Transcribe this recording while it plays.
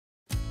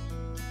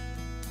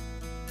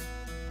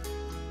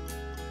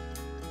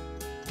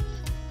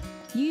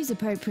Use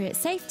appropriate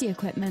safety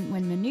equipment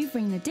when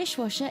maneuvering the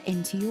dishwasher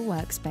into your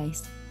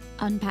workspace.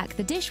 Unpack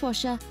the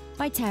dishwasher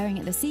by tearing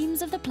at the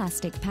seams of the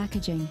plastic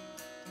packaging.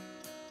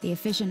 The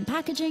efficient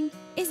packaging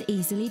is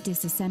easily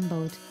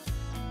disassembled.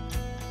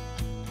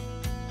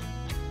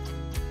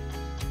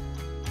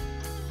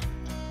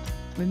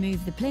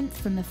 Remove the plinth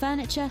from the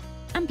furniture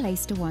and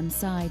place to one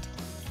side.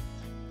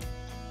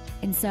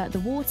 Insert the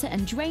water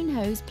and drain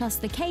hose plus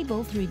the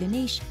cable through the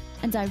niche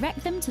and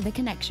direct them to the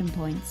connection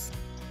points.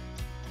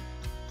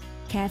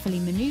 Carefully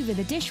maneuver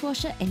the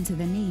dishwasher into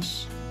the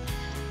niche.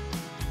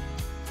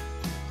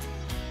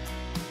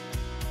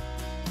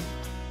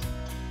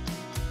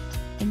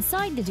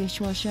 Inside the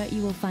dishwasher,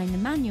 you will find the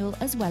manual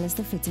as well as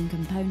the fitting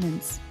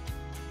components.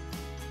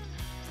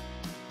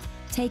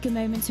 Take a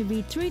moment to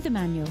read through the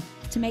manual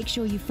to make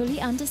sure you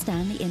fully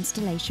understand the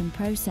installation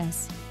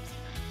process.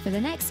 For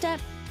the next step,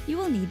 you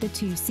will need the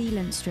 2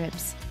 sealant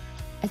strips.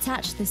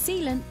 Attach the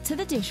sealant to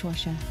the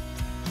dishwasher.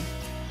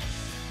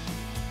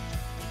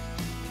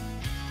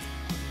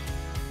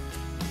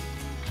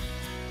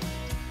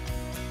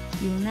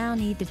 You will now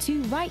need the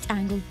 2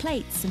 right-angled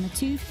plates and the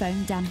 2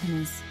 foam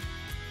dampeners.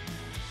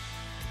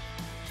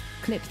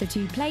 Clip the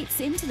 2 plates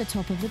into the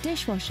top of the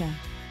dishwasher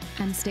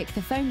and stick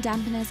the foam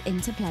dampeners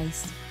into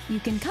place.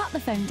 You can cut the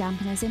foam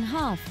dampeners in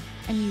half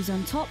and use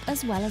on top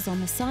as well as on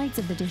the sides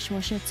of the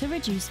dishwasher to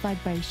reduce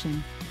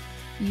vibration.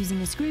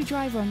 Using a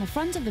screwdriver on the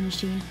front of the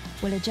machine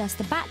will adjust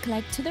the back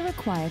leg to the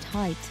required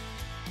height.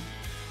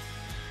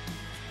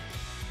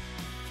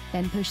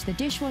 Then push the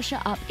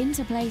dishwasher up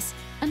into place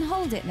and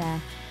hold it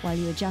there while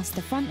you adjust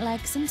the front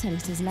legs until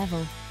it is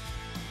level.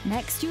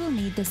 Next, you will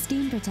need the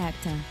steam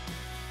protector.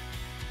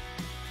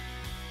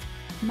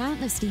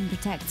 Mount the steam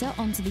protector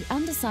onto the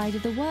underside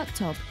of the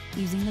worktop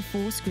using the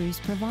 4 screws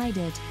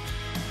provided.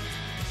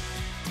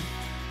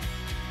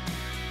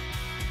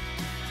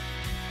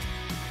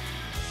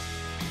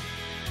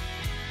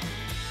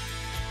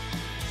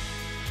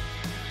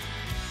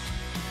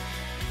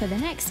 For the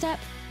next step,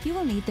 you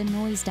will need the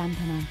noise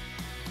dampener.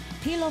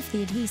 Peel off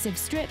the adhesive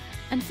strip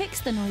and fix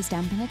the noise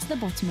dampener to the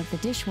bottom of the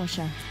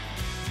dishwasher.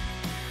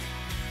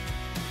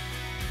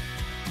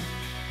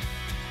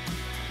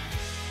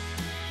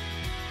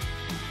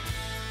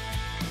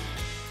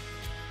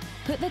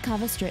 Put the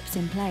cover strips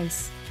in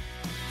place.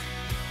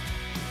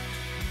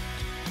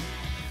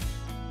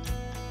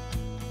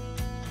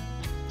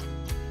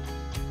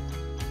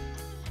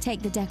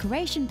 Take the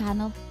decoration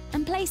panel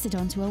and place it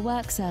onto a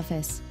work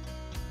surface.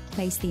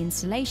 Place the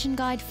installation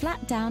guide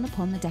flat down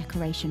upon the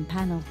decoration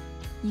panel.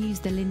 Use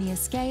the linear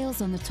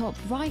scales on the top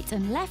right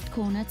and left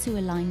corner to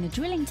align the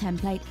drilling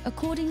template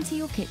according to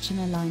your kitchen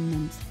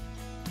alignment.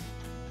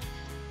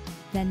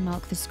 Then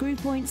mark the screw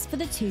points for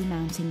the 2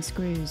 mounting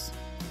screws.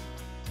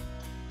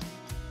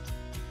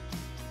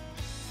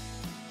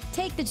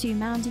 Take the 2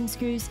 mounting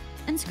screws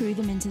and screw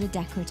them into the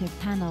decorative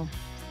panel.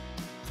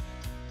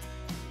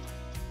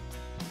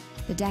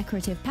 The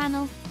decorative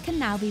panel can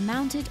now be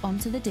mounted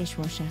onto the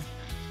dishwasher.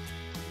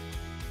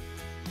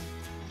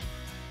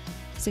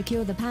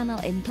 Secure the panel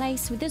in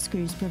place with the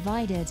screws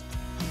provided.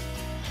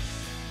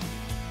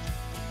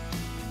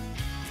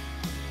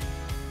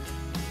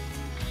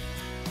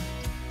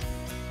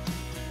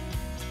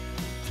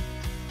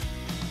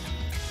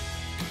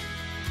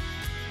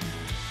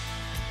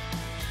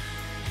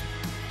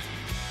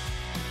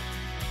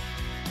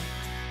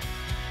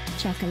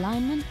 Check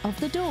alignment of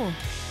the door.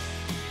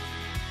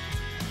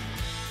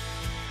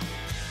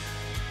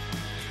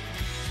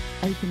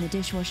 Open the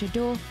dishwasher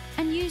door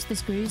and use the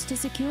screws to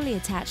securely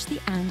attach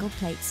the angle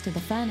plates to the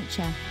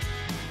furniture.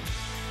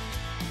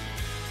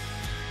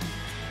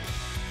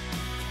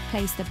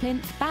 Place the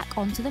plinth back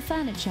onto the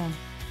furniture.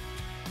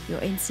 Your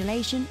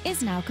installation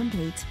is now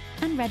complete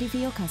and ready for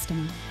your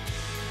customer.